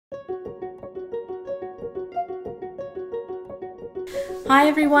Hi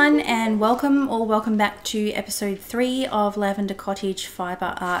everyone, and welcome back to episode 3 of Lavender Cottage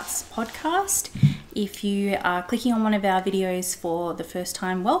Fibre Arts podcast. If you are clicking on one of our videos for the first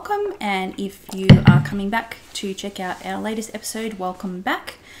time, welcome, and if you are coming back to check out our latest episode, welcome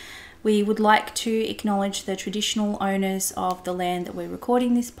back. We would like to acknowledge the traditional owners of the land that we're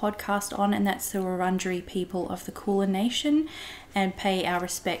recording this podcast on, and that's the Wurundjeri people of the Kulin nation, and pay our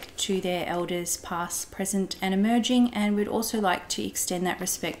respect to their elders past, present and emerging. And we'd also like to extend that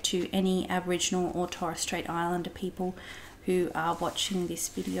respect to any Aboriginal or Torres Strait Islander people who are watching this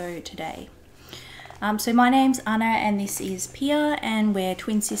video today. So my name's Anna and this is Pia, and we're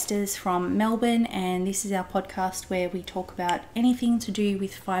twin sisters from Melbourne, and this is our podcast where we talk about anything to do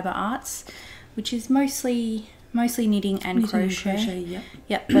with fibre arts, which is mostly knitting and crochet.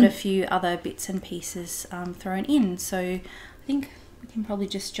 Yep, but a few other bits and pieces thrown in. So I think we can probably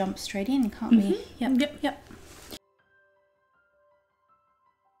just jump straight in, can't we? Yep.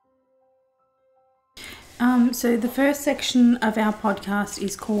 So the first section of our podcast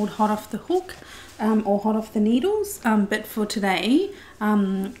is called Hot Off the Hook, or Hot Off the Needles, but for today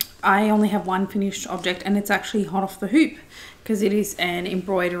I only have one finished object, and it's actually hot off the hoop because it is an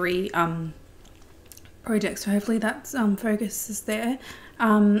embroidery project, so hopefully that focuses there.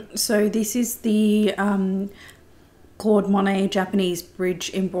 So this is the Claude Monet Japanese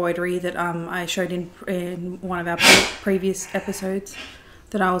bridge embroidery that I showed in one of our previous episodes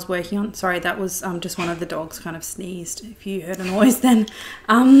that I was working on. Sorry, that was just one of the dogs kind of sneezed. If you heard a noise then.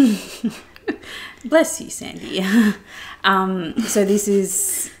 Bless you, Sandy. So this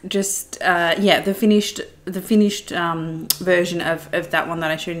is just the finished version of that one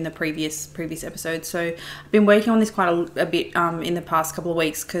that I showed in the previous episode. So I've been working on this quite a bit in the past couple of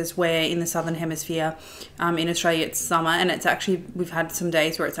weeks because we're in the southern hemisphere. In Australia it's summer, and it's actually, we've had some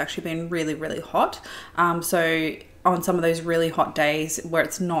days where it's actually been really hot. So on some of those really hot days where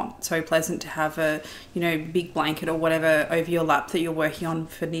it's not so pleasant to have a big blanket or whatever over your lap that you're working on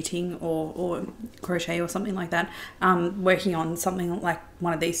for knitting or crochet or something like that, working on something like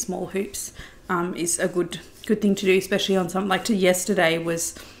one of these small hoops is a good thing to do, especially on something like yesterday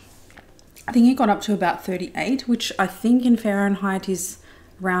was, I think it got up to about 38, which I think in Fahrenheit is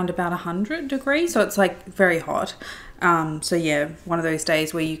around about 100 degrees, so it's like very hot. So yeah, one of those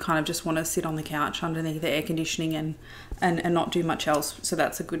days where you kind of just want to sit on the couch underneath the air conditioning and not do much else. So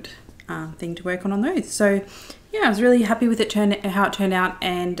that's a good thing to work on those. So yeah, I was really happy with how it turned out,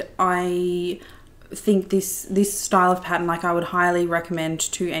 and I think this style of pattern, like, I would highly recommend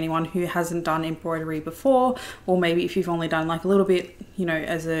to anyone who hasn't done embroidery before, or maybe if you've only done like a little bit,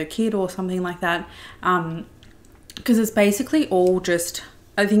 as a kid or something like that, because it's basically all just,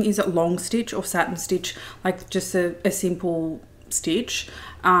 I think, is it long stitch or satin stitch, like just a simple stitch,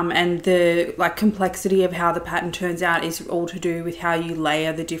 and the complexity of how the pattern turns out is all to do with how you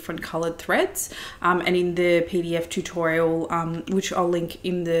layer the different colored threads. And in the PDF tutorial, which I'll link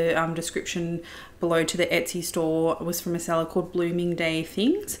in the description below to the Etsy store, was from a seller called Blooming Day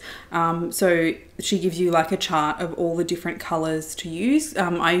Things. So she gives you like a chart of all the different colors to use.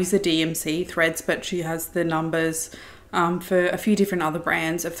 I use the DMC threads, but she has the numbers for a few different other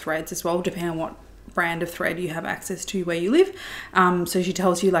brands of threads as well, depending on what brand of thread you have access to where you live. So she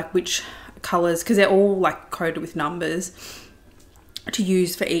tells you like which colors, because they're all like coded with numbers, to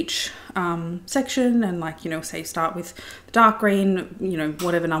use for each section, and like, say start with dark green,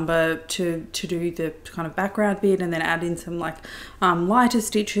 whatever number to do the kind of background bit, and then add in some like lighter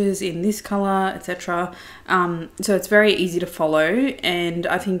stitches in this color, etc. So it's very easy to follow, and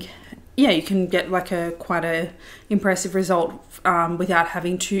I think, yeah, you can get like quite a impressive result without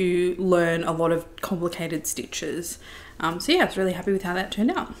having to learn a lot of complicated stitches. So yeah, I was really happy with how that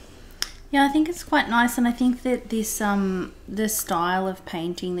turned out. Yeah, I think it's quite nice, and I think that this the style of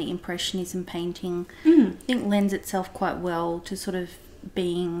painting, the impressionism painting, I think lends itself quite well to sort of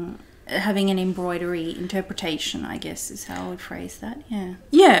having an embroidery interpretation, I guess is how I would phrase that.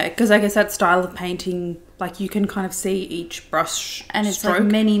 Yeah, because I guess that style of painting, like, you can kind of see each brush and it's stroke. Like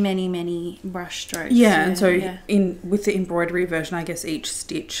many brush strokes. With the embroidery version, I guess each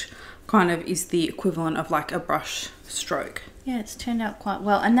stitch kind of is the equivalent of like a brush stroke. Yeah, it's turned out quite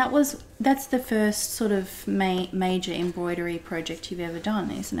well, and that's the first sort of major embroidery project you've ever done,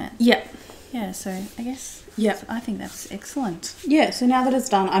 isn't it? Yeah, so I guess, I think that's excellent. Yeah, so now that it's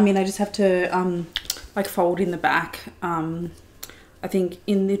done, I mean, I just have to like fold in the back. I think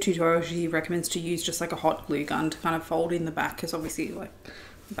in the tutorial she recommends to use just like a hot glue gun to kind of fold in the back, because obviously like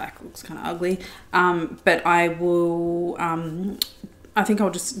the back looks kind of ugly. But I will, I think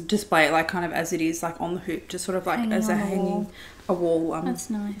I'll just display it like kind of as it is, like on the hoop, just sort of like as a hanging a wall. That's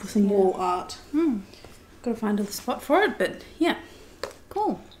nice. With some wall art. Got to find a spot for it, but yeah.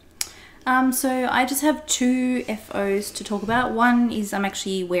 Cool. So I just have 2 FOs to talk about. One is I'm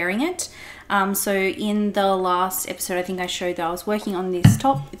actually wearing it. So in the last episode, I think I showed that I was working on this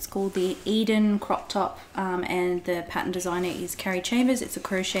top. It's called the Eden crop top, and the pattern designer is Carrie Chambers. It's a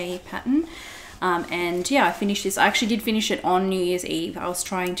crochet pattern. And yeah, I finished this. I actually did finish it on New Year's Eve. I was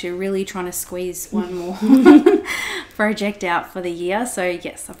trying to squeeze one more project out for the year. So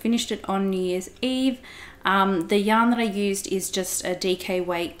yes, I finished it on New Year's Eve. The yarn that I used is just a DK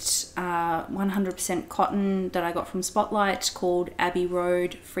weight 100% cotton that I got from Spotlight called Abbey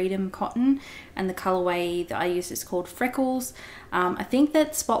Road Freedom Cotton, and the colorway that I used is called Freckles. I think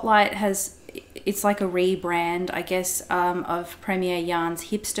that Spotlight it's like a rebrand, I guess, of Premier Yarn's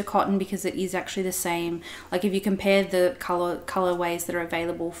Hipster Cotton, because it is actually the same. Like if you compare the colorways that are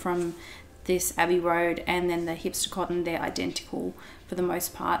available from this Abbey Road and then the Hipster Cotton, they're identical for the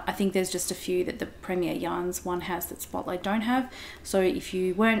most part. I think there's just a few that the Premier Yarns one has that Spotlight don't have. So if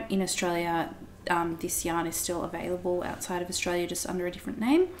you weren't in Australia, this yarn is still available outside of Australia, just under a different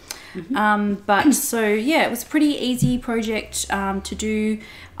name. But so yeah, it was a pretty easy project to do.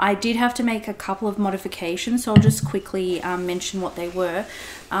 I did have to make a couple of modifications, so I'll just quickly mention what they were.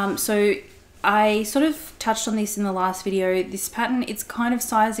 So I sort of touched on this in the last video. This pattern, it's kind of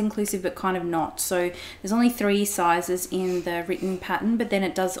size inclusive but kind of not. So there's only 3 sizes in the written pattern, but then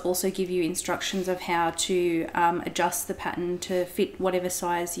it does also give you instructions of how to adjust the pattern to fit whatever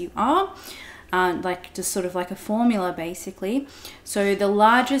size you are. Like just sort of like a formula basically. So the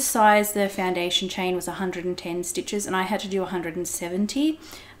largest size, the foundation chain, was 110 stitches and I had to do 170.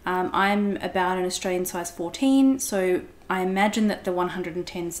 I'm about an Australian size 14, so I imagine that the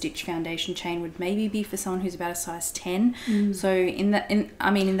 110 stitch foundation chain would maybe be for someone who's about a size 10. So in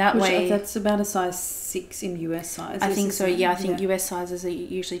that way, that's about a size 6 in US size. I think so. Yeah, I think US sizes are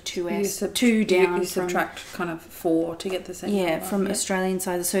usually 2 down. You subtract kind of 4 to get the same. Yeah, from Australian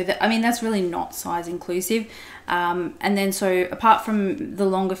sizes. So that's really not size inclusive. And then so apart from the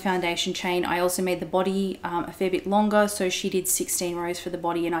longer foundation chain, I also made the body a fair bit longer. So she did 16 rows for the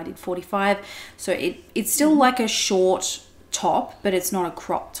body and I did 45. So it's still like a short top, but it's not a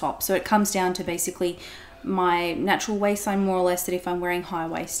crop top. So it comes down to basically my natural waistline, more or less, that if I'm wearing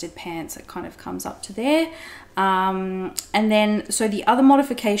high-waisted pants, it kind of comes up to there. And then so the other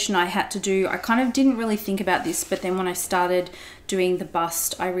modification I had to do, I kind of didn't really think about this, but then when I started doing the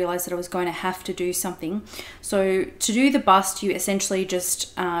bust, I realized that I was going to have to do something. So to do the bust, you essentially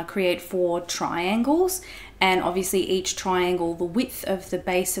just create 4 triangles, and obviously each triangle, the width of the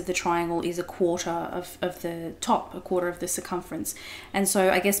base of the triangle is a quarter of the top, a quarter of the circumference. And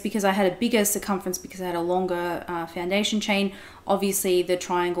so I guess because I had a bigger circumference, because I had a longer foundation chain, obviously the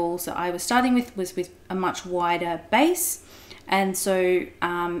triangles that I was starting with was with a much wider base. And so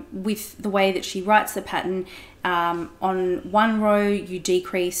with the way that she writes the pattern, on one row you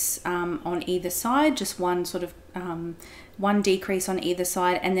decrease on either side, just one sort of one decrease on either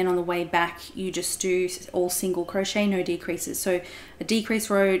side, and then on the way back you just do all single crochet, no decreases. So a decrease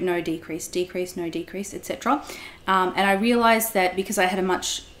row, no decrease, decrease, no decrease, etc. And I realized that because I had a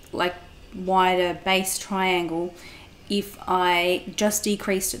much wider base triangle, if I just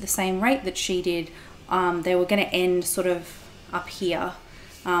decreased at the same rate that she did, they were going to end sort of up here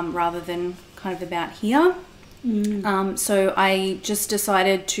rather than kind of about here. So I just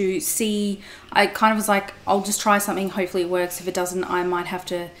decided to see, I kind of was like, I'll just try something, hopefully it works. If it doesn't, I might have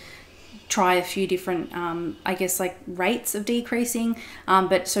to try a few different I guess like rates of decreasing,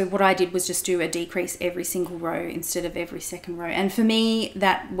 but so what I did was just do a decrease every single row instead of every second row, and for me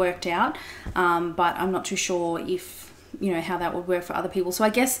that worked out, but I'm not too sure if how that would work for other people. So I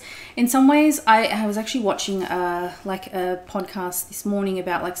guess in some ways I was actually watching a podcast this morning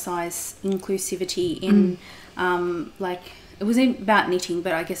about like size inclusivity in it was about knitting,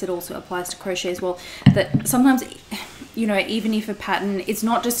 but I guess it also applies to crochet as well, that sometimes even if a pattern, it's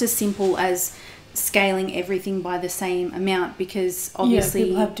not just as simple as scaling everything by the same amount, because obviously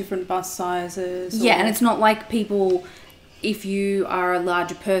people have different bust sizes and it's not like people, if you are a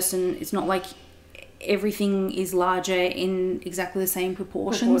larger person, it's not like everything is larger in exactly the same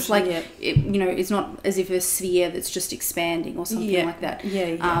proportions. It's not as if a sphere that's just expanding or something like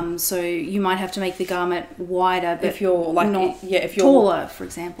that. So you might have to make the garment wider, but if you're if you're taller, for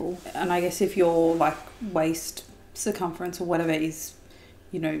example. And I guess if your waist circumference or whatever is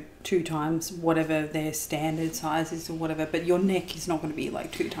 2 times whatever their standard size is or whatever, but your neck is not going to be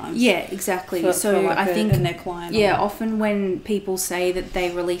 2 times. Yeah, exactly. For I think a neckline. Often when people say that they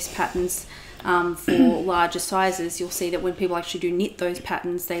release patterns for larger sizes, you'll see that when people actually do knit those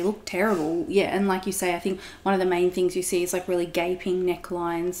patterns, they look terrible. And like you say, I think one of the main things you see is really gaping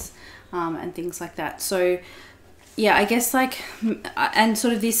necklines and things like that. So yeah, I guess like, and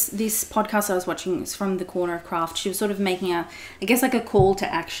sort of this podcast I was watching is from the Corner of Craft. She was sort of making I guess like a call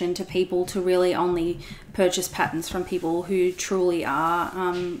to action to people to really only purchase patterns from people who truly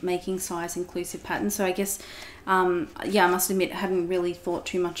are making size inclusive patterns. So I guess, yeah, I must admit I hadn't really thought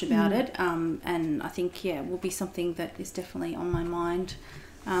too much about it. And I think, yeah, it will be something that is definitely on my mind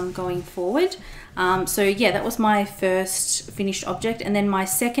going forward. So yeah, that was my first finished object, and then my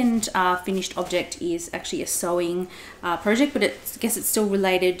second finished object is actually a sewing project, but I guess it's still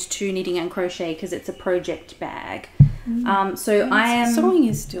related to knitting and crochet because it's a project bag. So I am sewing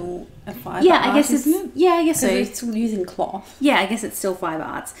is still a fibre. Yeah, I art, guess isn't it's it? yeah, I guess so. It's using cloth. Yeah, I guess it's still fibre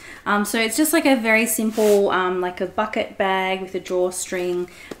arts. So it's just like a very simple, like a bucket bag with a drawstring.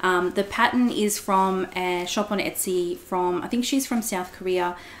 The pattern is from a shop on Etsy from, I think she's from South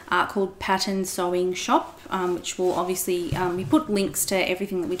Korea, called Pattern Sewing Shop, which will obviously, we put links to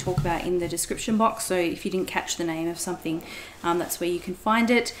everything that we talk about in the description box. So if you didn't catch the name of something, that's where you can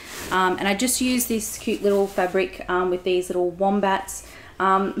find it. And I just use this cute little fabric with these little wombats.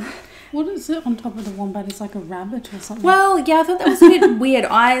 What is it on top of the wombat? It's like a rabbit or something. Well, yeah, I thought that was a bit weird.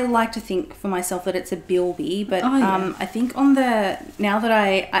 I like to think for myself that it's a bilby, but I think on the, now that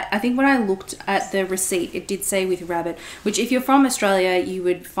I think when I looked at the receipt, it did say with rabbit, which if you're from Australia, you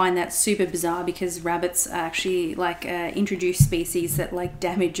would find that super bizarre because rabbits are actually like introduced species that like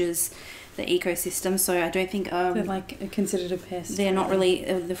damages the ecosystem. So I don't think they're like considered a pest. They're not really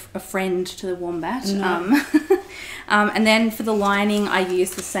a friend to the wombat. No. And then for the lining, I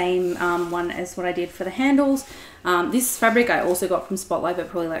used the same one as what I did for the handles. This fabric I also got from Spotlight, but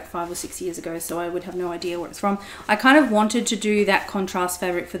probably like 5 or 6 years ago, so I would have no idea what it's from. I kind of wanted to do that contrast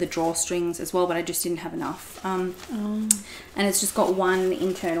fabric for the drawstrings as well, but I just didn't have enough. And it's just got one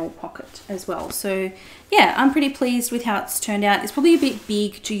internal pocket as well. So yeah, I'm pretty pleased with how it's turned out. It's probably a bit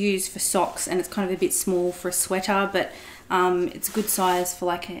big to use for socks, and it's kind of a bit small for a sweater, but it's a good size for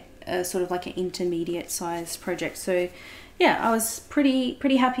like a sort of like an intermediate sized project. So yeah, I was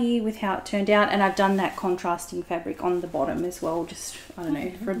pretty happy with how it turned out, and I've done that contrasting fabric on the bottom as well, just I don't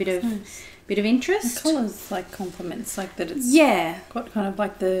know, for a bit of interest. The colours like complements, like that it's got kind of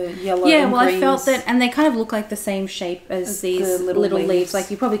like the yellow. Yeah, and well, greens. I felt that, and they kind of look like the same shape as these the little leaves.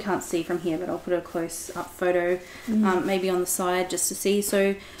 Like you probably can't see from here, but I'll put a close up photo, maybe on the side just to see.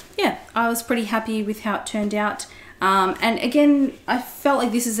 So yeah, I was pretty happy with how it turned out. And again, I felt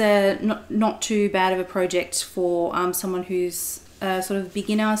like this is a not too bad of a project for someone who's a sort of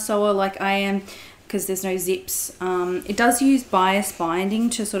beginner sewer like I am, because there's no zips. It does use bias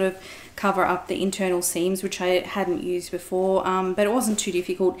binding to sort of cover up the internal seams, which I hadn't used before, but it wasn't too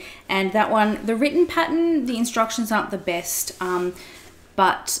difficult. And that one, the written pattern, the instructions aren't the best,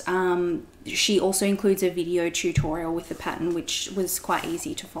 but she also includes a video tutorial with the pattern, which was quite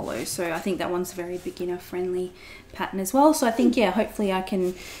easy to follow. So I think that one's a very beginner friendly pattern as well. So I think, yeah, hopefully I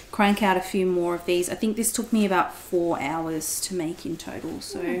can crank out a few more of these. I think this took me about 4 hours to make in total.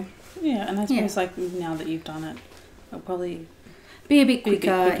 So yeah, and I suppose like now that you've done it, it'll probably be a bit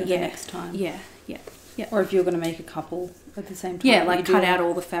quicker, the next time. Yeah. Or if you're going to make a couple at the same time. Yeah, like cut out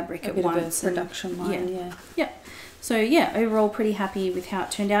all the fabric at once. A production line, yeah. So yeah, overall pretty happy with how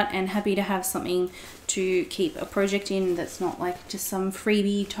it turned out, and happy to have something to keep a project in that's not like just some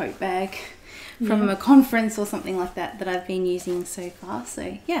freebie tote bag from a conference or something like that I've been using so far.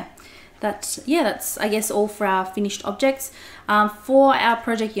 So yeah, that's I guess all for our finished objects. For our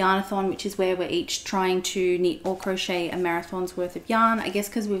project yarnathon, which is where we're each trying to knit or crochet a marathon's worth of yarn, I guess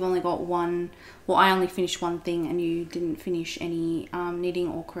because we've only got one. Well, I only finished one thing and you didn't finish any knitting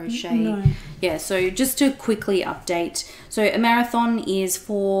or crochet. No. Yeah, so just to quickly update. So a marathon is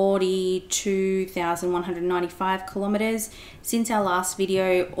 42,195 kilometers. Since our last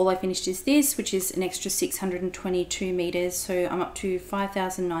video, all I finished is this, which is an extra 622 meters. So I'm up to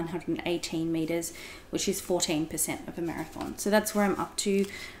 5,918 meters, which is 14% of a marathon. So that's where I'm up to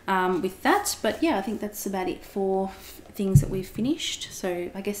with that. But yeah, I think that's about it for things that we've finished. So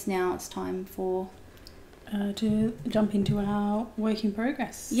I guess now it's time for to jump into our work in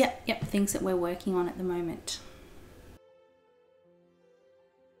progress. Yep, things that we're working on at the moment.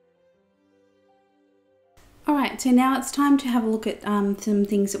 Alright, so now it's time to have a look at some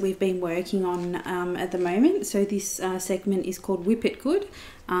things that we've been working on at the moment. So this segment is called Whip It Good,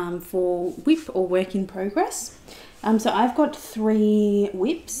 for whip or work in progress. So I've got 3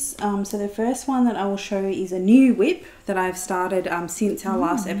 whips. So the first one that I will show is a new whip that I've started since our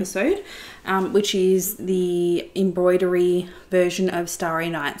last episode, which is the embroidery version of Starry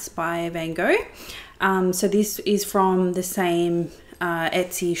Nights by Van Gogh. So this is from the same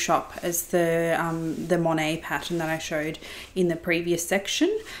Etsy shop as the Monet pattern that I showed in the previous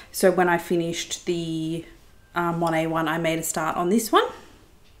section. So when I finished the Monet one, I made a start on this one.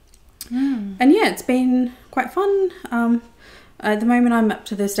 And yeah, it's been quite fun. At the moment I'm up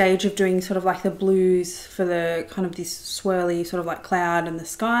to the stage of doing sort of like the blues for the kind of this swirly sort of like cloud and the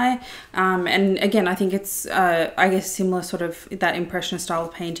sky. And again, I think it's, I guess, similar sort of that impressionist style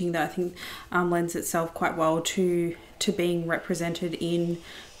of painting that I think lends itself quite well to being represented in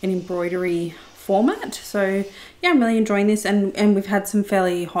an embroidery format. So yeah, I'm really enjoying this, and we've had some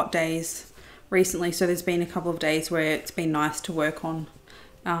fairly hot days recently. So there's been a couple of days where it's been nice to work on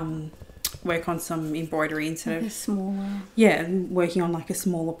some embroidery instead like of a smaller. Yeah, working on like a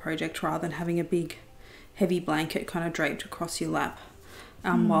smaller project rather than having a big heavy blanket kind of draped across your lap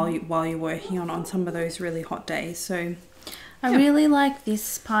while you're working on some of those really hot days. So I really like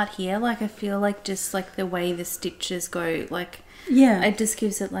this part here. Like I feel like just like the way the stitches go, like it just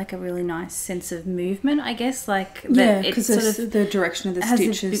gives it like a really nice sense of movement, I guess. Like because sort of the direction of the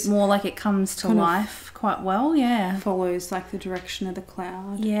stitches has a bit more like it comes to life quite well. Yeah, follows like the direction of the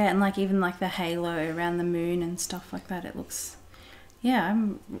cloud. Yeah, and like even like the halo around the moon and stuff like that. It looks,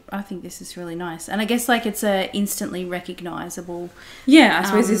 I think this is really nice, and I guess like it's a instantly recognizable. Yeah, I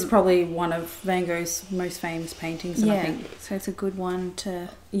suppose this is probably one of Van Gogh's most famous paintings. And I think so. It's a good one to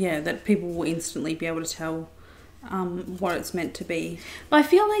that people will instantly be able to tell what it's meant to be. But I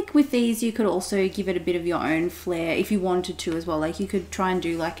feel like with these you could also give it a bit of your own flair if you wanted to as well. Like you could try and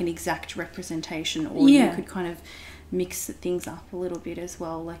do like an exact representation, or you could kind of mix things up a little bit as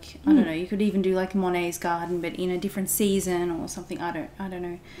well. Like I don't know, you could even do like Monet's garden but in a different season or something. I don't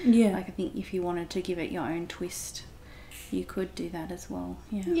know. Yeah. Like I think if you wanted to give it your own twist, you could do that as well.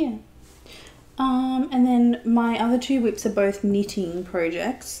 Yeah. Yeah. And then my other two whips are both knitting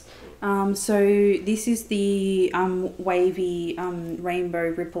projects. So this is the wavy rainbow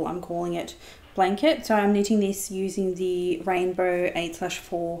ripple, I'm calling it, blanket. So I'm knitting this using the rainbow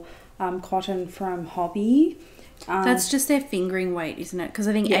 8/4 cotton from Hobbii. That's just their fingering weight, isn't it? Because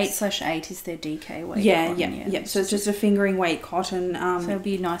I think 8/8 is their DK weight. Yeah. So it's just a fingering weight cotton. So it'll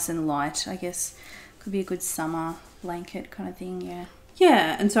be nice and light, I guess. Could be a good summer blanket kind of thing, yeah.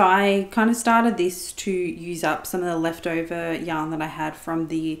 Yeah, and so I kind of started this to use up some of the leftover yarn that I had from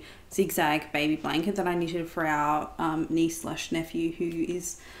the zigzag baby blanket that I knitted for our niece/nephew, who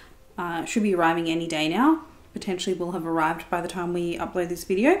is should be arriving any day now. Potentially will have arrived by the time we upload this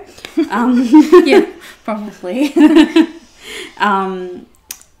video. Yeah, probably.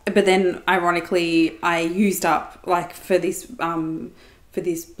 But then ironically I used up like for this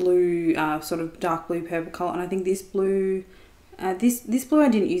blue sort of dark blue purple colour, and I think this blue this blue I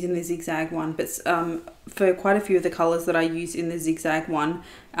didn't use in the zigzag one, but for quite a few of the colours that I used in the zigzag one,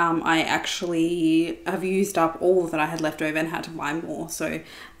 I actually have used up all that I had left over and had to buy more. So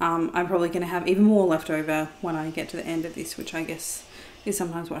I'm probably going to have even more left over when I get to the end of this, which I guess is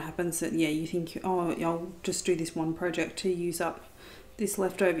sometimes what happens. That you think, oh, I'll just do this one project to use up this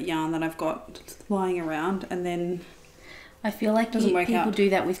leftover yarn that I've got lying around, and then I feel like people do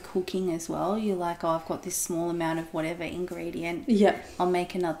that with cooking as well. You're like, oh, I've got this small amount of whatever ingredient. Yeah. I'll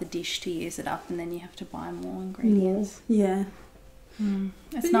make another dish to use it up, and then you have to buy more ingredients. Yeah.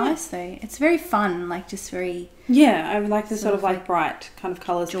 It's nice though. It's very fun, like just very... Yeah, I like the sort of like bright kind of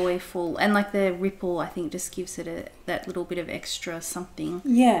colours. Joyful. And like the ripple, I think, just gives it that little bit of extra something.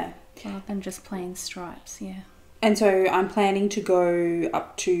 Yeah. Rather than just plain stripes, yeah. And so I'm planning to go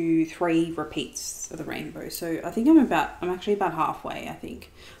up to 3 repeats of the rainbow. So I think I'm actually about halfway, I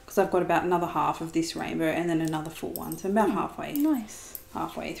think. Because I've got about another half of this rainbow and then another full one. So I'm about halfway. Nice.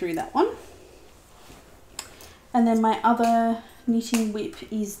 Halfway through that one. And then my other knitting whip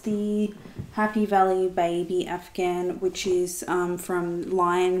is the Happy Valley Baby Afghan, which is from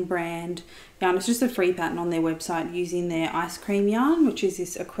Lion brand yarn. It's just a free pattern on their website using their ice cream yarn, which is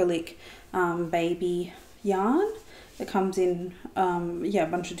this acrylic baby yarn that comes in a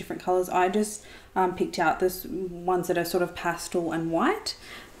bunch of different colors. I just picked out this ones that are sort of pastel and white,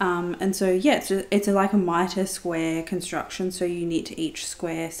 and so yeah, it's like a mitre square construction, so you knit each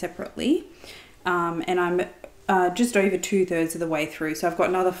square separately, and I'm just over 2/3 of the way through, so I've got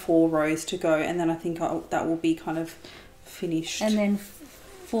another 4 rows to go, and then I think that will be kind of finished. And then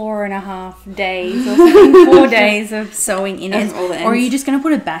 4.5 days or something, 4 days of sewing in it. Or are you just going to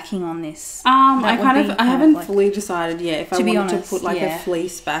put a backing on this? I haven't fully decided yet if I want to put like a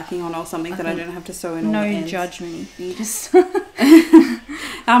fleece backing on or something that I don't have to sew in all the ends. No judgment. You just...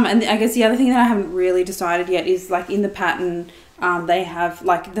 And I guess the other thing that I haven't really decided yet is like in the pattern, they have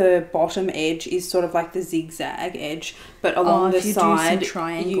like the bottom edge is sort of like the zigzag edge, but along the side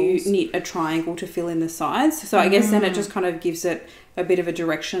you need a triangle to fill in the sides. So I guess then it just kind of gives it a bit of a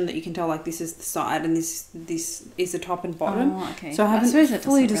direction that you can tell, like, this is the side and this is the top and bottom. Oh, okay. So I haven't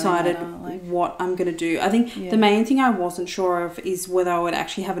fully decided what I'm going to do. I think the main thing I wasn't sure of is whether I would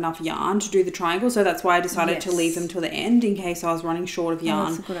actually have enough yarn to do the triangle. So that's why I decided to leave them till the end in case I was running short of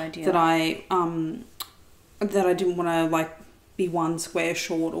yarn. That's a good idea. That I didn't want to like be one square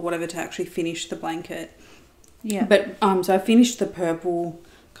short or whatever to actually finish the blanket. Yeah. But so I finished the purple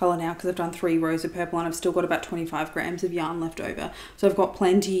colour now because I've done 3 rows of purple and I've still got about 25 grams of yarn left over. So I've got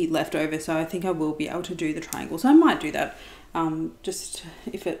plenty left over, so I think I will be able to do the triangle. So I might do that, just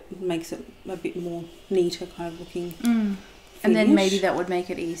if it makes it a bit more neater kind of looking. And then maybe that would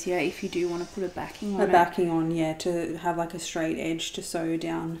make it easier if you do want to put a backing on yeah, to have like a straight edge to sew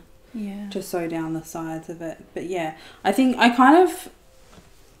down. Yeah. To sew down the sides of it. But yeah, I think I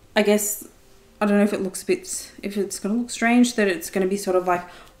guess, I don't know if it's going to look strange that it's going to be sort of like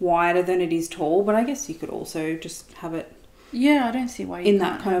wider than it is tall, but I guess you could also just have it. Yeah, I don't see why you in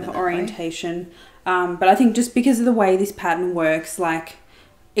that kind of orientation. But I think just because of the way this pattern works, like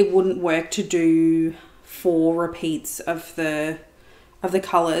it wouldn't work to do 4 repeats of the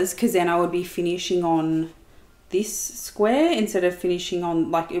colours, because then I would be finishing on this square instead of finishing on,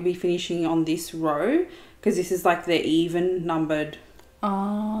 like, it would be finishing on this row, because this is like the even numbered.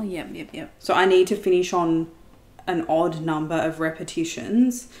 Oh, yep. So I need to finish on an odd number of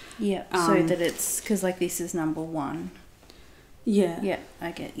repetitions. Yeah, so that it's, because like this is number 1. Yeah. Yeah,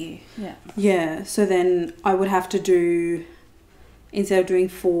 I get you. Yeah. Yeah, so then I would have to do, instead of doing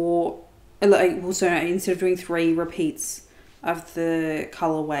 3 repeats of the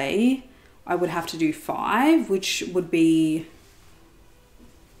colourway, I would have to do 5, which would be...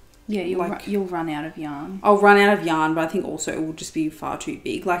 Yeah, you'll run out of yarn. I'll run out of yarn, but I think also it will just be far too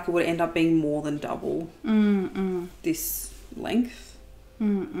big. Like, it would end up being more than double this length.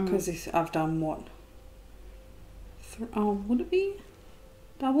 Because I've done what? Would it be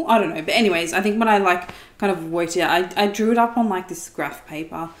double? I don't know. But anyways, I think when I kind of worked it out, I drew it up on like this graph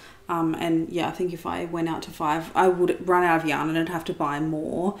paper. And yeah, I think if I went out to 5, I would run out of yarn and I'd have to buy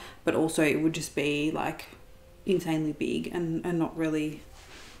more. But also it would just be like insanely big and not really...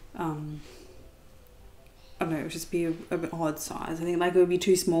 I don't know, it would just be a bit odd size. I think like it would be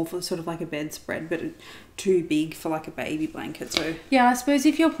too small for sort of like a bedspread, but too big for like a baby blanket. So yeah, I suppose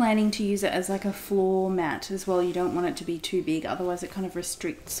if you're planning to use it as like a floor mat as well, you don't want it to be too big, otherwise it kind of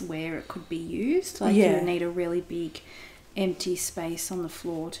restricts where it could be used. Like you would need a really big empty space on the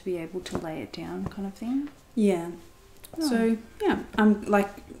floor to be able to lay it down, kind of thing. Yeah. So yeah, I'm like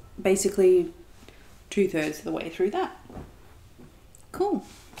basically 2/3 of the way through that. Cool.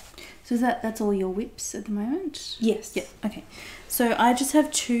 So that's all your whips at the moment? Yes. Yeah. Okay. So I just have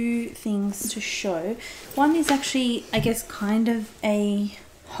 2 things to show. One is actually, I guess, kind of a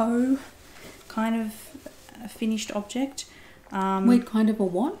hoe, kind of a finished object. Wait, kind of a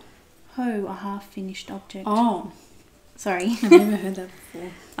what? Hoe, a half-finished object. Oh. Sorry. I've never heard that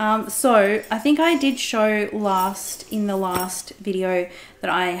before. So I think I did show in the last video that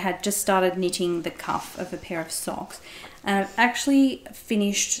I had just started knitting the cuff of a pair of socks. And I've actually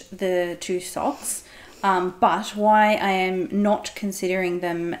finished the 2 socks, but why I am not considering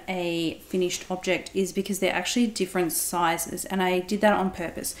them a finished object is because they're actually different sizes, and I did that on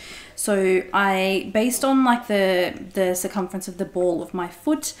purpose. So based on like the circumference of the ball of my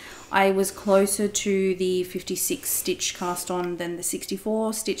foot, I was closer to the 56 stitch cast on than the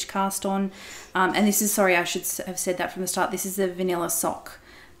 64 stitch cast on. And this is, sorry, I should have said that from the start, this is the vanilla sock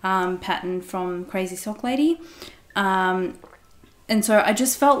pattern from Crazy Sock Lady. And so I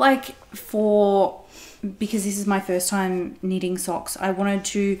just felt like because this is my first time knitting socks, I wanted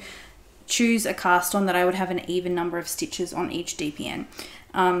to choose a cast on that I would have an even number of stitches on each DPN.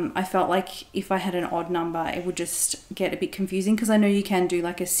 I felt like if I had an odd number, it would just get a bit confusing, because I know you can do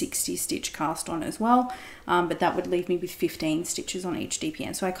like a 60 stitch cast on as well, but that would leave me with 15 stitches on each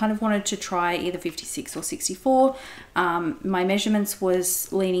DPN. So I kind of wanted to try either 56 or 64. My measurements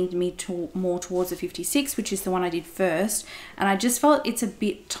was leaning me more towards the 56, which is the one I did first, and I just felt it's a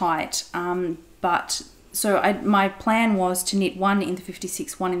bit tight. My plan was to knit one in the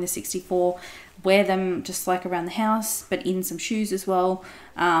 56, one in the 64, wear them just like around the house, but in some shoes as well,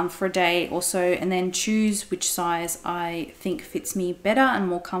 for a day or so, and then choose which size I think fits me better and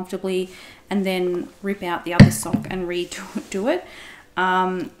more comfortably, and then rip out the other sock and redo it.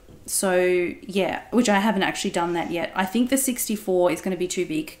 So yeah, which I haven't actually done that yet. I think the 64 is going to be too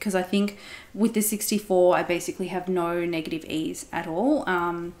big, because I think with the 64 I basically have no negative ease at all.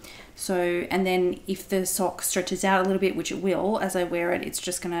 So, and then if the sock stretches out a little bit, which it will, as I wear it, it's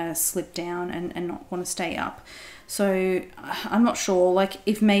just going to slip down and not want to stay up. So I'm not sure, like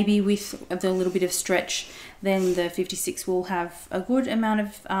if maybe with the little bit of stretch, then the 56 will have a good amount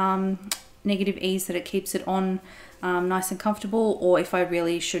of negative ease that it keeps it on nice and comfortable, or if I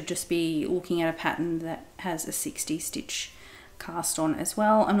really should just be looking at a pattern that has a 60 stitch cast on as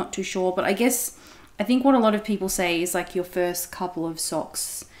well. I'm not too sure, but I think what a lot of people say is like your first couple of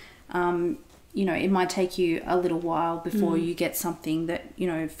socks, you know, it might take you a little while before you get something that, you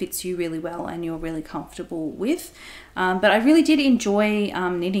know, fits you really well and you're really comfortable with. But I really did enjoy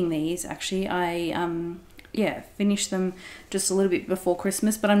knitting these. Actually, I finished them just a little bit before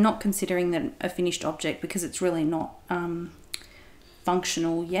Christmas, but I'm not considering them a finished object because it's really not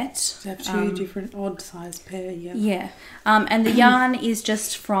functional yet. They have two different odd size pair, yeah. Yeah. And the yarn is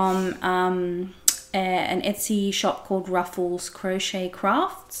just from an Etsy shop called Ruffles Crochet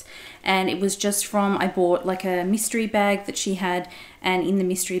Crafts, and it was just from, I bought like a mystery bag that she had, and in the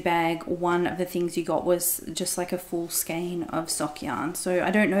mystery bag one of the things you got was just like a full skein of sock yarn. So I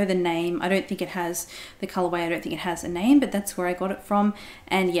don't know the name, I don't think it has the colorway, I don't think it has a name, but that's where I got it from.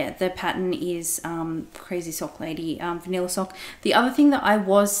 And yeah, the pattern is Crazy Sock Lady vanilla sock. The other thing that I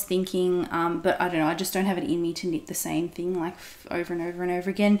was thinking, but I don't know, I just don't have it in me to knit the same thing like over and over and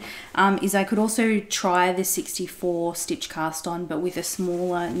over again, is I could also try the 64 stitch cast on but with a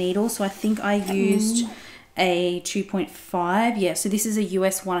smaller needle. So I think I used a 2.5, yeah, so this is a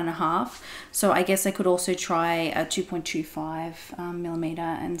US 1.5, so I guess I could also try a 2.25 millimeter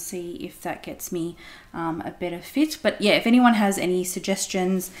and see if that gets me a better fit. But yeah, if anyone has any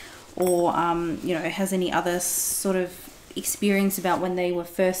suggestions or you know, has any other sort of experience about when they were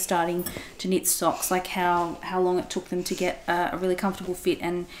first starting to knit socks, like how long it took them to get a really comfortable fit,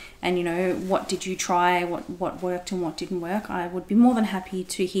 and you know, what did you try, what worked and what didn't work, I would be more than happy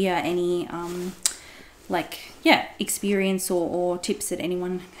to hear any like, yeah, experience or tips that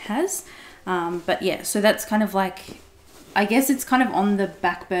anyone has. But yeah, so that's kind of like, I guess it's kind of on the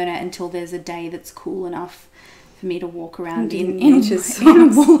back burner until there's a day that's cool enough for me to walk around in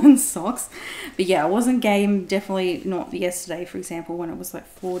woolen socks. But yeah, I wasn't game, definitely not yesterday, for example, when it was like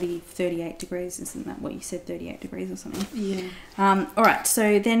 38 degrees. Isn't that what you said, 38 degrees or something? Yeah. All right,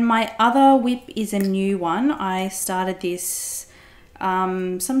 so then my other whip is a new one. I started this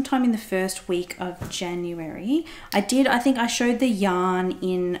sometime in the first week of January. I think I showed the yarn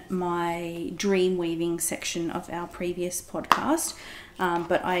in my Dreamweaving section of our previous podcast,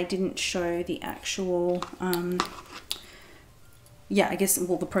 but I didn't show the actual, yeah, I guess,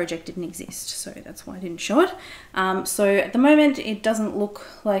 well, the project didn't exist, so that's why I didn't show it. So at the moment it doesn't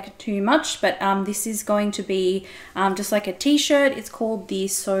look like too much, but this is going to be just like a t-shirt. It's called the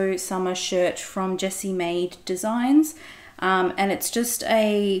So Summer Shirt from Jessie Made Designs. And it's just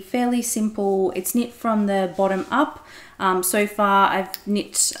a fairly simple, it's knit from the bottom up. So far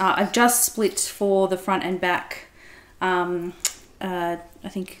I've just split for the front and back, I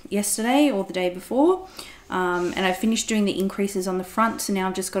think yesterday or the day before. And I finished doing the increases on the front, so now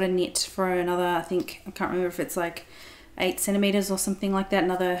I've just got to knit for another, I think, I can't remember if it's like 8 centimeters or something like that,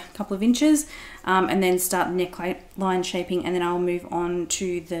 another couple of inches, and then start neckline shaping, and then I'll move on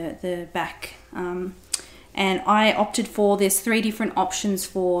to the back. And I opted for, there's 3 different options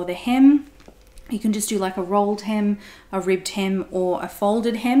for the hem. You can just do like a rolled hem, a ribbed hem, or a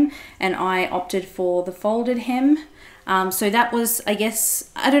folded hem, and I opted for the folded hem. So that was, I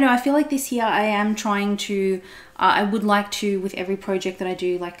guess, I don't know, I feel like this year I am trying to, I would like to, with every project that I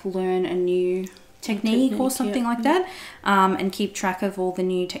do, like learn a new technique or something like that, and keep track of all the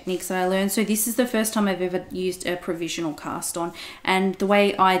new techniques that I learned. So this is the first time I've ever used a provisional cast on, and the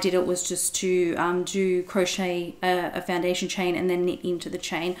way I did it was just to do crochet a foundation chain and then knit into the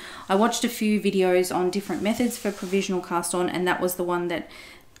chain. I watched a few videos on different methods for provisional cast on, and that was the one that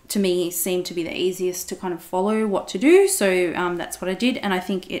to me seemed to be the easiest to kind of follow what to do. So that's what I did, and I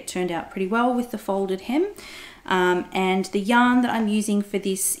think it turned out pretty well with the folded hem. And the yarn that I'm using for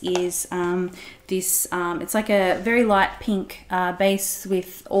this is it's like a very light pink base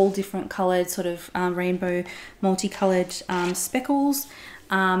with all different coloured sort of rainbow multicolored speckles,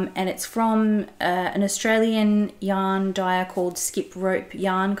 and it's from an Australian yarn dyer called Skip Rope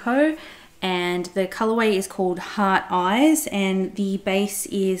Yarn Co, and the colourway is called Heart Eyes, and the base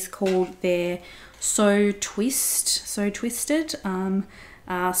is called their So Twisted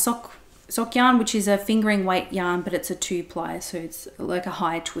sock yarn, which is a fingering weight yarn, but it's a 2-ply, so it's like a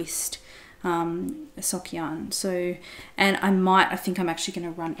high twist sock yarn. So, and I think I'm actually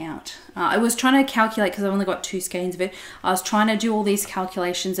going to run out. I was trying to calculate, because I've only got 2 skeins of it. I was trying to do all these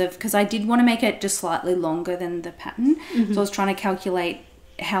calculations of, because I did want to make it just slightly longer than the pattern. So I was trying to calculate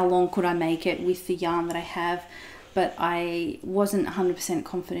how long could I make it with the yarn that I have, but I wasn't 100%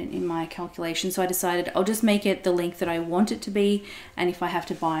 confident in my calculation, so I decided I'll just make it the length that I want it to be, and if I have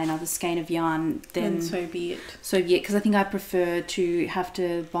to buy another skein of yarn, then so be it. So yeah, because I think I prefer to have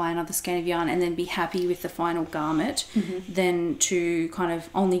to buy another skein of yarn and then be happy with the final garment than to kind of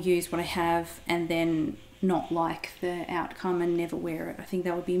only use what I have and then not like the outcome and never wear it. I think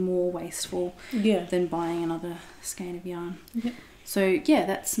that would be more wasteful than buying another skein of yarn. So yeah,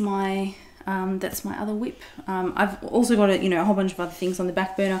 that's my other whip. I've also got a whole bunch of other things on the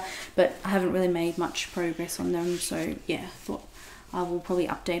back burner, but I haven't really made much progress on them. So yeah, thought I will probably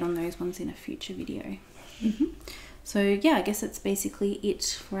update on those ones in a future video. So yeah, I guess that's basically it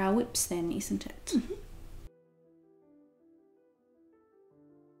for our whips then, isn't it?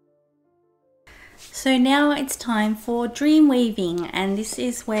 So now it's time for Dreamweaving, and this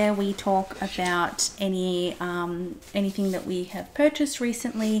is where we talk about anything that we have purchased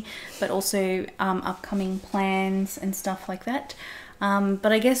recently, but also upcoming plans and stuff like that.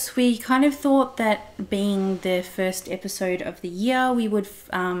 But I guess we kind of thought that being the first episode of the year, we would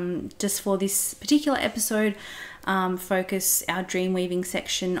just for this particular episode focus our Dreamweaving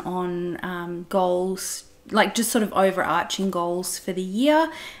section on goals, like just sort of overarching goals for the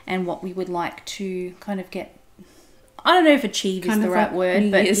year and what we would like to kind of get. I don't know if achieve is the right word,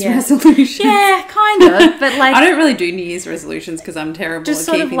 but New Year's resolutions. Yeah, kind of. But like, I don't really do New Year's resolutions because I'm terrible just at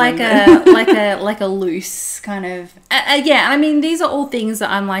sort keeping of like them. like a loose kind of. Yeah, I mean, these are all things that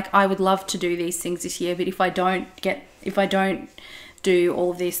I'm like, I would love to do these things this year, but if I don't do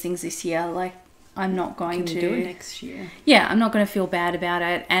all of these things this year, like, I'm not going to do it next year. Yeah, I'm not going to feel bad about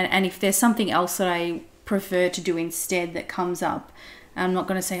it. And if there's something else that I prefer to do instead that comes up, I'm not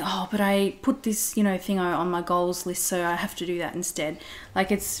going to say, oh, but I put this, thing on my goals list, so I have to do that instead.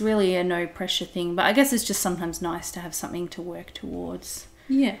 Like, it's really a no pressure thing, but I guess it's just sometimes nice to have something to work towards.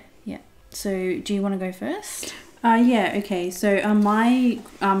 Yeah. Yeah. So do you want to go first? Yeah, okay. So my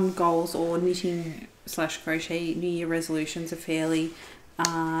goals or knitting/crochet New Year resolutions are fairly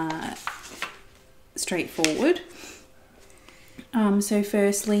straightforward. So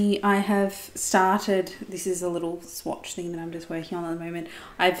firstly, I have started, this is a little swatch thing that I'm just working on at the moment.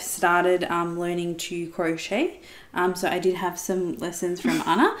 I've started learning to crochet. So I did have some lessons from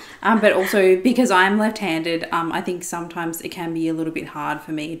Anna, but also because I'm left-handed, I think sometimes it can be a little bit hard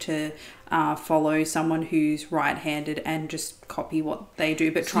for me to follow someone who's right-handed and just copy what they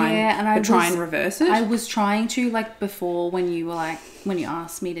do, but try and reverse it. I was trying to, like, before when you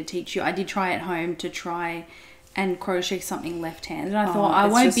asked me to teach you, I did try at home to try and crochet something left-handed. And I thought I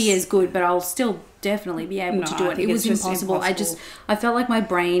won't be as good, but I'll still definitely be able to do it. It was impossible. I felt like my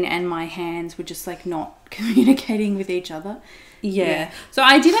brain and my hands were just like not communicating with each other. Yeah. So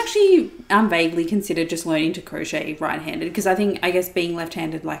I did actually vaguely consider just learning to crochet right-handed, because I guess being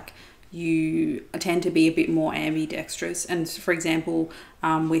left-handed, like, you tend to be a bit more ambidextrous. And for example,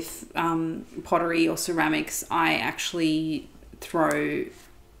 with pottery or ceramics, I actually do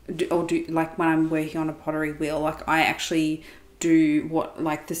like when I'm working on a pottery wheel, like I actually do what,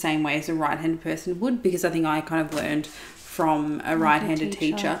 like, the same way as a right-handed person would, because I think I kind of learned from a right-handed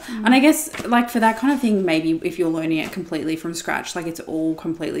teacher. And I guess, like, for that kind of thing, maybe if you're learning it completely from scratch, like, it's all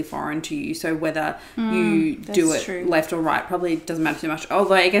completely foreign to you, so whether you do it left or right probably doesn't matter too much.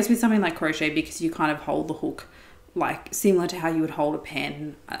 Although I guess with something like crochet, because you kind of hold the hook like similar to how you would hold a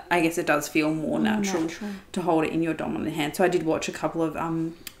pen, I guess it does feel more natural to hold it in your dominant hand. So I did watch a couple of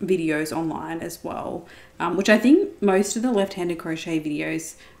videos online as well, which I think most of the left-handed crochet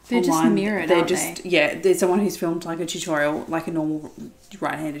videos they're online, just mirrored, they're aren't just they? Yeah, there's someone who's filmed like a tutorial, like a normal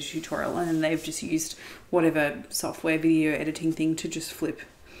right-handed tutorial, and then they've just used whatever software video editing thing to just flip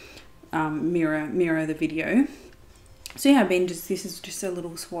mirror the video. So yeah, this is just a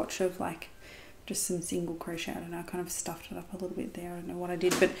little swatch of, like, just some single crochet. I don't know, I kind of stuffed it up a little bit there. I don't know what I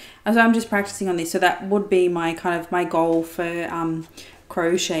did, but as I'm just practicing on this, so that would be my goal for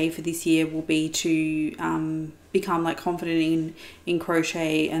crochet for this year, will be to become, like, confident in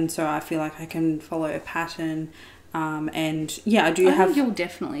crochet, and so I feel like I can follow a pattern, and yeah, I think you'll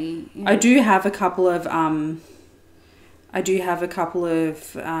definitely. Yeah. I do have a couple of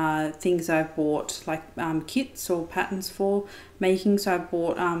things I've bought, like kits or patterns for making. So I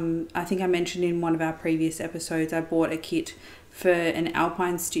bought, I think I mentioned in one of our previous episodes, I bought a kit for an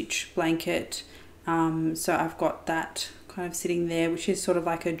alpine stitch blanket. So I've got that kind of sitting there, which is sort of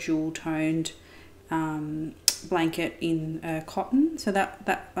like a jewel toned blanket in cotton. So that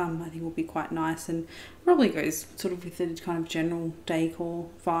I think will be quite nice, and probably goes sort of with the kind of general decor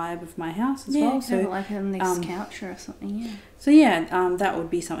vibe of my house as well. So like on this couch or something. Yeah. So yeah, that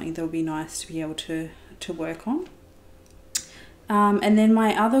would be something that would be nice to be able to work on. And then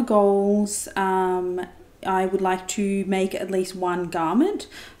my other goals, I would like to make at least one garment.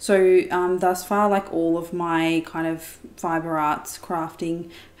 So thus far, like all of my kind of fibre arts crafting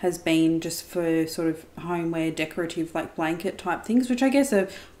has been just for sort of homeware decorative like blanket type things, which I guess are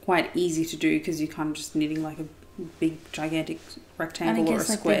quite easy to do because you're kind of just knitting like a big gigantic rectangle or a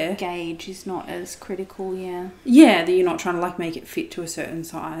square. Like the gauge is not as critical, yeah, that you're not trying to like make it fit to a certain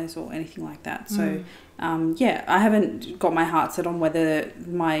size or anything like that. So yeah, I haven't got my heart set on whether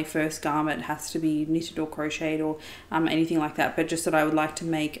my first garment has to be knitted or crocheted or anything like that, but just that I would like to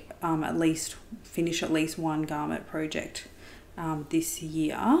make finish at least one garment project this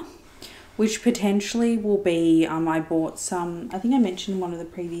year, which potentially will be, I bought some, I think I mentioned in one of the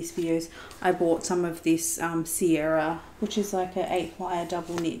previous videos, I bought some of this Sierra, which is like an 8-ply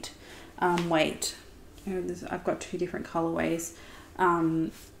double knit weight. I've got 2 different colorways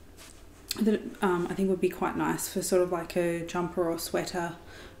that I think would be quite nice for sort of like a jumper or sweater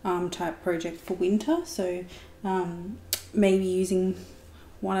type project for winter. So maybe using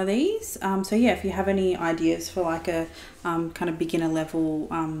one of these. So yeah, if you have any ideas for like a kind of beginner level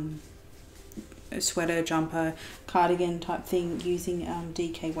sweater, jumper, cardigan type thing using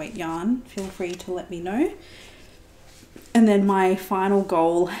DK weight yarn, feel free to let me know. And then my final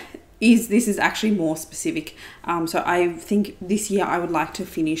goal is, this is actually more specific. So I think this year I would like to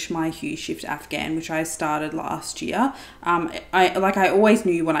finish my hue shift Afghan, which I started last year. I always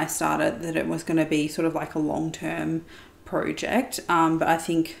knew when I started that it was going to be sort of like a long-term project. But I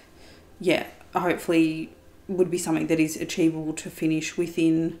think, yeah, hopefully would be something that is achievable to finish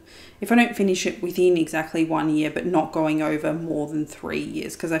within, if I don't finish it within exactly 1 year, but not going over more than 3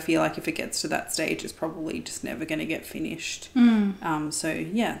 years, because I feel like if it gets to that stage, it's probably just never going to get finished. So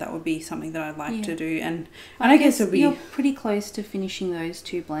yeah, that would be something that I'd like to do. And I guess it'll be, you're pretty close to finishing those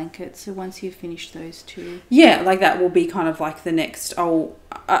 2 blankets. So once you've finished those 2, yeah, like that will be kind of like the next.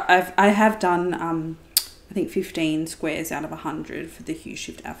 I have done I think 15 squares out of 100 for the hue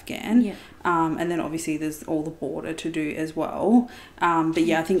shift Afghan. Yeah. And then obviously there's all the border to do as well. But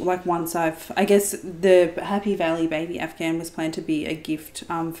yeah, I think like once I guess the Happy Valley baby Afghan was planned to be a gift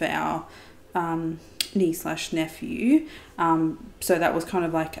for our niece/nephew. So that was kind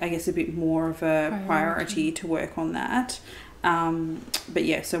of like, I guess, a bit more of a priority to work on that. But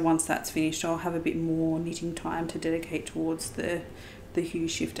yeah, so once that's finished, I'll have a bit more knitting time to dedicate towards the hue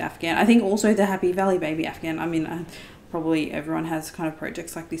shift Afghan. I think also the Happy Valley baby Afghan, I mean, probably everyone has kind of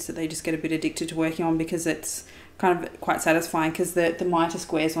projects like this that they just get a bit addicted to working on, because it's kind of quite satisfying, because the mitre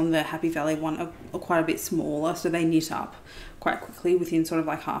squares on the Happy Valley one are quite a bit smaller, so they knit up quite quickly within sort of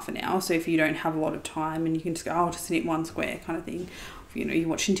like half an hour. So if you don't have a lot of time and you can just go, I'll just knit 1 square kind of thing. If, you know, you're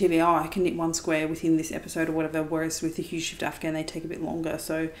watching TV, I can knit 1 square within this episode or whatever, whereas with the hue shift Afghan they take a bit longer.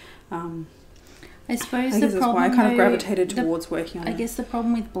 So I suppose that's why I kind of gravitated towards working on it. I guess the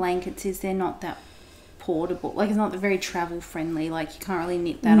problem with blankets is they're not that portable. Like, it's not very travel friendly. Like, you can't really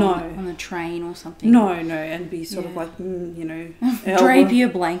knit that on the train or something. No, and be sort of like, you know, drape your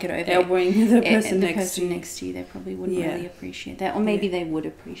blanket over elbowing the person next to you. They probably wouldn't really appreciate that. Or maybe they would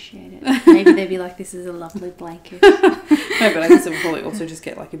appreciate it. Maybe they'd be like, this is a lovely blanket. No, but I guess it would probably also just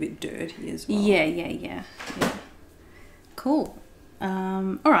get like a bit dirty as well. Yeah. Cool.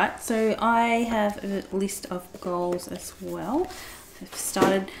 All right, so I have a list of goals as well.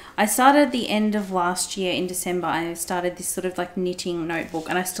 I started the end of last year in December. I started this sort of like knitting notebook,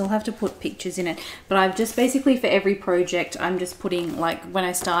 and I still have to put pictures in it, but I've just basically, for every project, I'm just putting like when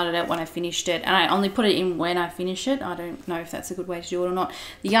I started it, when I finished it, and I only put it in when I finish it. I don't know if that's a good way to do it or not.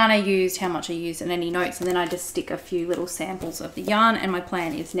 The yarn I used, how much I used, and any notes, and then I just stick a few little samples of the yarn, and my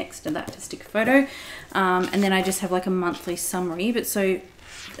plan is next to that to stick a photo, and then I just have like a monthly summary. But so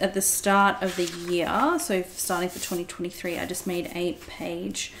at the start of the year, so starting for 2023, I just made a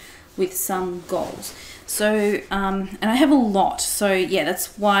page with some goals. So and I have a lot, so yeah,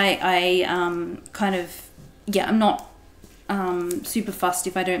 that's why I I'm not super fussed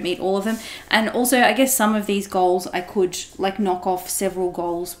if I don't meet all of them. And also, I guess some of these goals I could like knock off several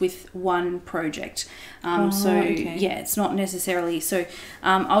goals with one project. Yeah, it's not necessarily, so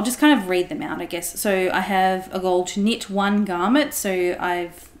I'll just kind of read them out, I guess. So I have a goal to knit 1 garment, so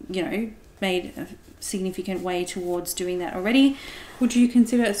I've, you know, made a significant way towards doing that already. Would you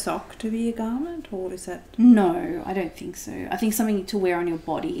consider a sock to be a garment, or is that? No, I don't think so. I think something to wear on your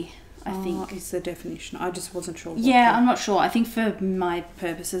body, I think is the definition. I just wasn't sure. Yeah, I'm not sure. I think for my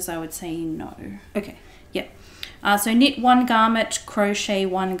purposes, I would say no. Okay. Yep. So knit 1 garment, crochet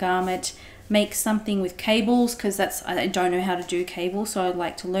 1 garment, make something with cables, because I don't know how to do cables, so I'd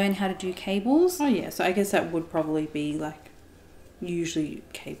like to learn how to do cables. Oh yeah, so I guess that would probably be like usually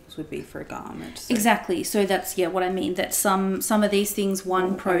cables would be for a garment. So. Exactly. So that's what I mean. That some of these things,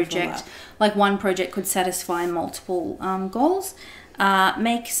 one project could satisfy multiple goals.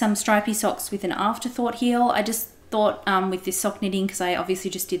 Make some stripy socks with an afterthought heel. I just thought with this sock knitting, because I obviously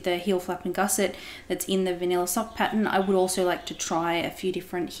just did the heel flap and gusset that's in the vanilla sock pattern, I would also like to try a few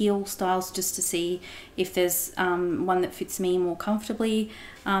different heel styles just to see if there's one that fits me more comfortably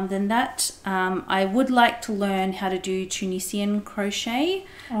than that. I would like to learn how to do Tunisian crochet.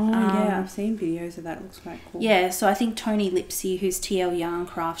 I've seen videos of that. It looks quite cool. Yeah, so I think Toni Lipsy, who's TL Yarn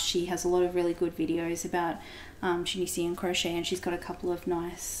Craft, she has a lot of really good videos about Tunisian crochet, and she's got a couple of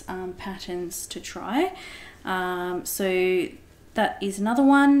nice patterns to try. So that is another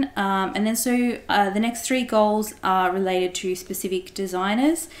one. And then the next 3 goals are related to specific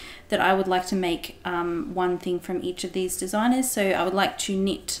designers that I would like to make one thing from each of these designers. So I would like to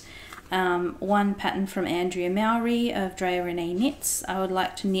knit one pattern from Andrea Mowry of Drea Renee Knits. I would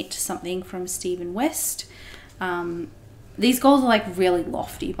like to knit something from Stephen West. These goals are like really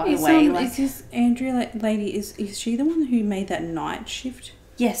lofty, by the way. Is this Andrea lady, is she the one who made that night shift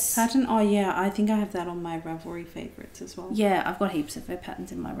Yes. pattern? Oh yeah, I think I have that on my Ravelry favourites as well. Yeah, I've got heaps of her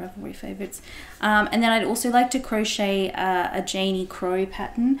patterns in my Ravelry favourites. And then I'd also like to crochet a Janie Crow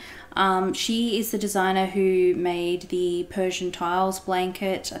pattern. She is the designer who made the Persian Tiles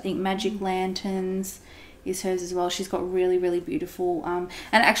blanket. I think Magic Lanterns is hers as well. She's got really, really beautiful. And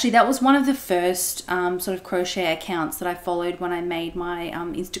actually that was one of the first sort of crochet accounts that I followed when I made my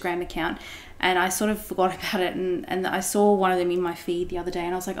Instagram account. And I sort of forgot about it, and I saw one of them in my feed the other day,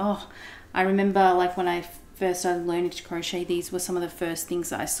 and I was like, oh, I remember like when I first started learning to crochet, these were some of the first things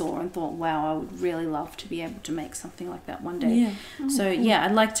that I saw and thought, wow, I would really love to be able to make something like that one day. Yeah. So yeah,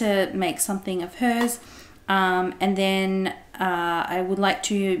 I'd like to make something of hers. And then I would like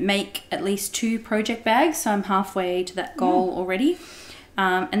to make at least 2 project bags, so I'm halfway to that goal already.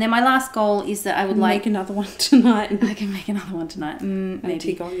 And then my last goal is that I would like... Make another one tonight. I can make another one tonight. Maybe. And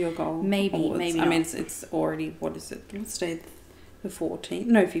tick off your goal. Maybe not. I mean, it's already, what is it? What's today? The 14th?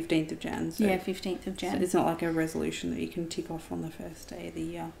 No, 15th of Jan. So, yeah, 15th of Jan. So it's not like a resolution that you can tick off on the first day of the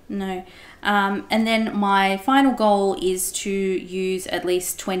year. No. And then my final goal is to use at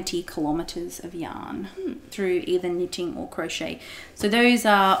least 20 kilometres of yarn through either knitting or crochet. So those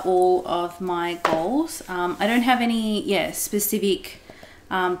are all of my goals. I don't have any, specific...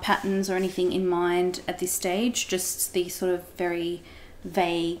 patterns or anything in mind at this stage, just these sort of very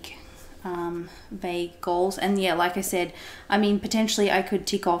vague goals. And yeah, like I said, I mean, potentially I could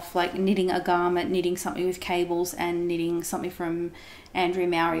tick off like knitting a garment, knitting something with cables, and knitting something from Andrea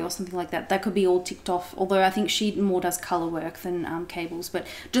Mowry or something like that. That could be all ticked off, although I think she more does colour work than cables. But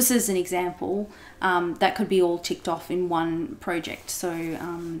just as an example, that could be all ticked off in one project. So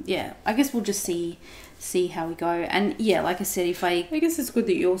yeah, I guess we'll just see how we go. And yeah, like I said, I guess it's good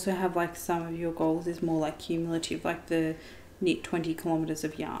that you also have like some of your goals is more like cumulative, like the knit 20 kilometres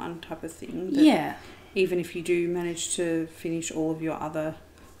of yarn type of thing. Yeah. Even if you do manage to finish all of your other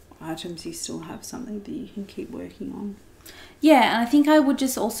items, you still have something that you can keep working on. Yeah, and I think I would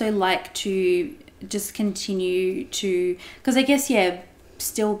just also like to just continue to, because I guess,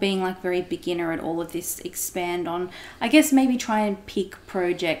 still being like very beginner at all of this, expand on, I guess maybe try and pick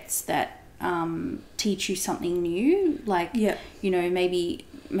projects that teach you something new, like you know,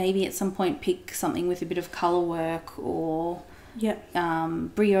 maybe at some point pick something with a bit of color work, or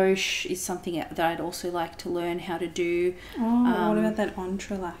brioche is something that I'd also like to learn how to do. What about that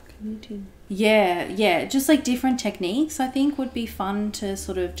entrelac knitting? Yeah, just like different techniques I think would be fun to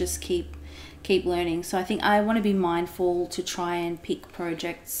sort of just keep learning. So I think I want to be mindful to try and pick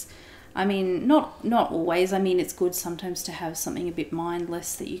projects. I mean, not always. I mean, it's good sometimes to have something a bit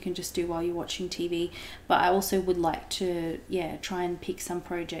mindless that you can just do while you're watching TV. But I also would like to, try and pick some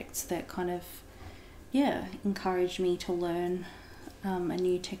projects that kind of, encourage me to learn a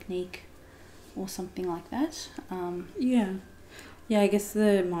new technique or something like that. I guess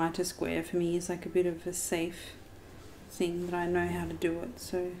the mitre square for me is like a bit of a safe thing that I know how to do it.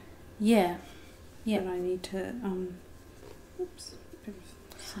 So yeah. But I need to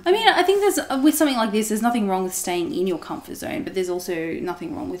I mean, I think with something like this, there's nothing wrong with staying in your comfort zone, but there's also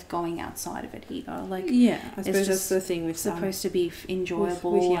nothing wrong with going outside of it either. Like, I suppose that's the thing with supposed to be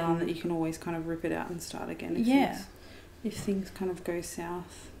enjoyable with yarn, that you can always kind of rip it out and start again. If things kind of go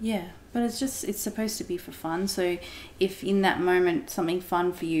south. Yeah, but it's supposed to be for fun. So if in that moment something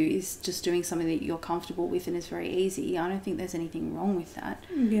fun for you is just doing something that you're comfortable with and is very easy, I don't think there's anything wrong with that.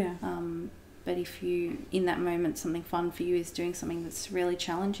 Yeah. But if you, in that moment, something fun for you is doing something that's really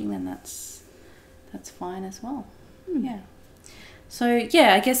challenging, then that's fine as well. Yeah. So,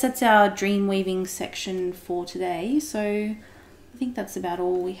 I guess that's our dream weaving section for today. So I think that's about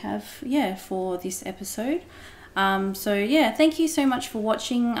all we have, for this episode. So yeah, thank you so much for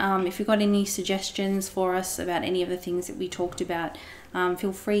watching. If you've got any suggestions for us about any of the things that we talked about,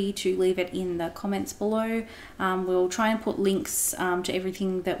 feel free to leave it in the comments below. We'll try and put links to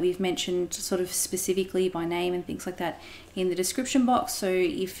everything that we've mentioned sort of specifically by name and things like that in the description box. So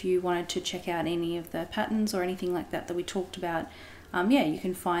if you wanted to check out any of the patterns or anything like that that we talked about, you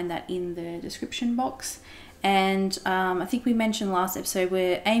can find that in the description box. And I think we mentioned last episode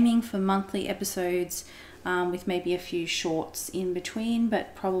we're aiming for monthly episodes, with maybe a few shorts in between,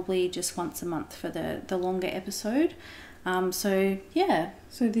 but probably just once a month for the longer episode. So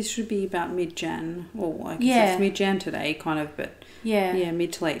this should be about mid-Jan, or I guess it's mid-Jan today kind of, but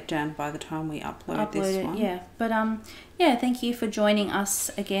mid to late Jan by the time we upload this one. But thank you for joining us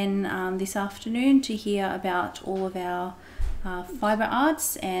again this afternoon to hear about all of our fibre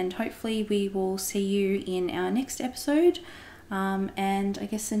arts, and hopefully we will see you in our next episode. And I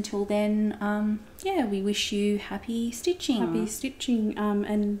guess until then, we wish you happy stitching.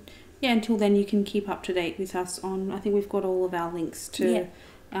 And until then, you can keep up to date with us on, I think we've got all of our links to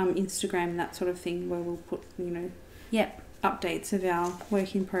Instagram and that sort of thing, where we'll put, updates of our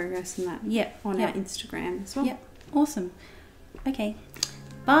work in progress and that on our Instagram as well. Awesome. Okay.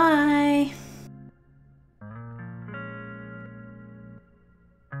 Bye.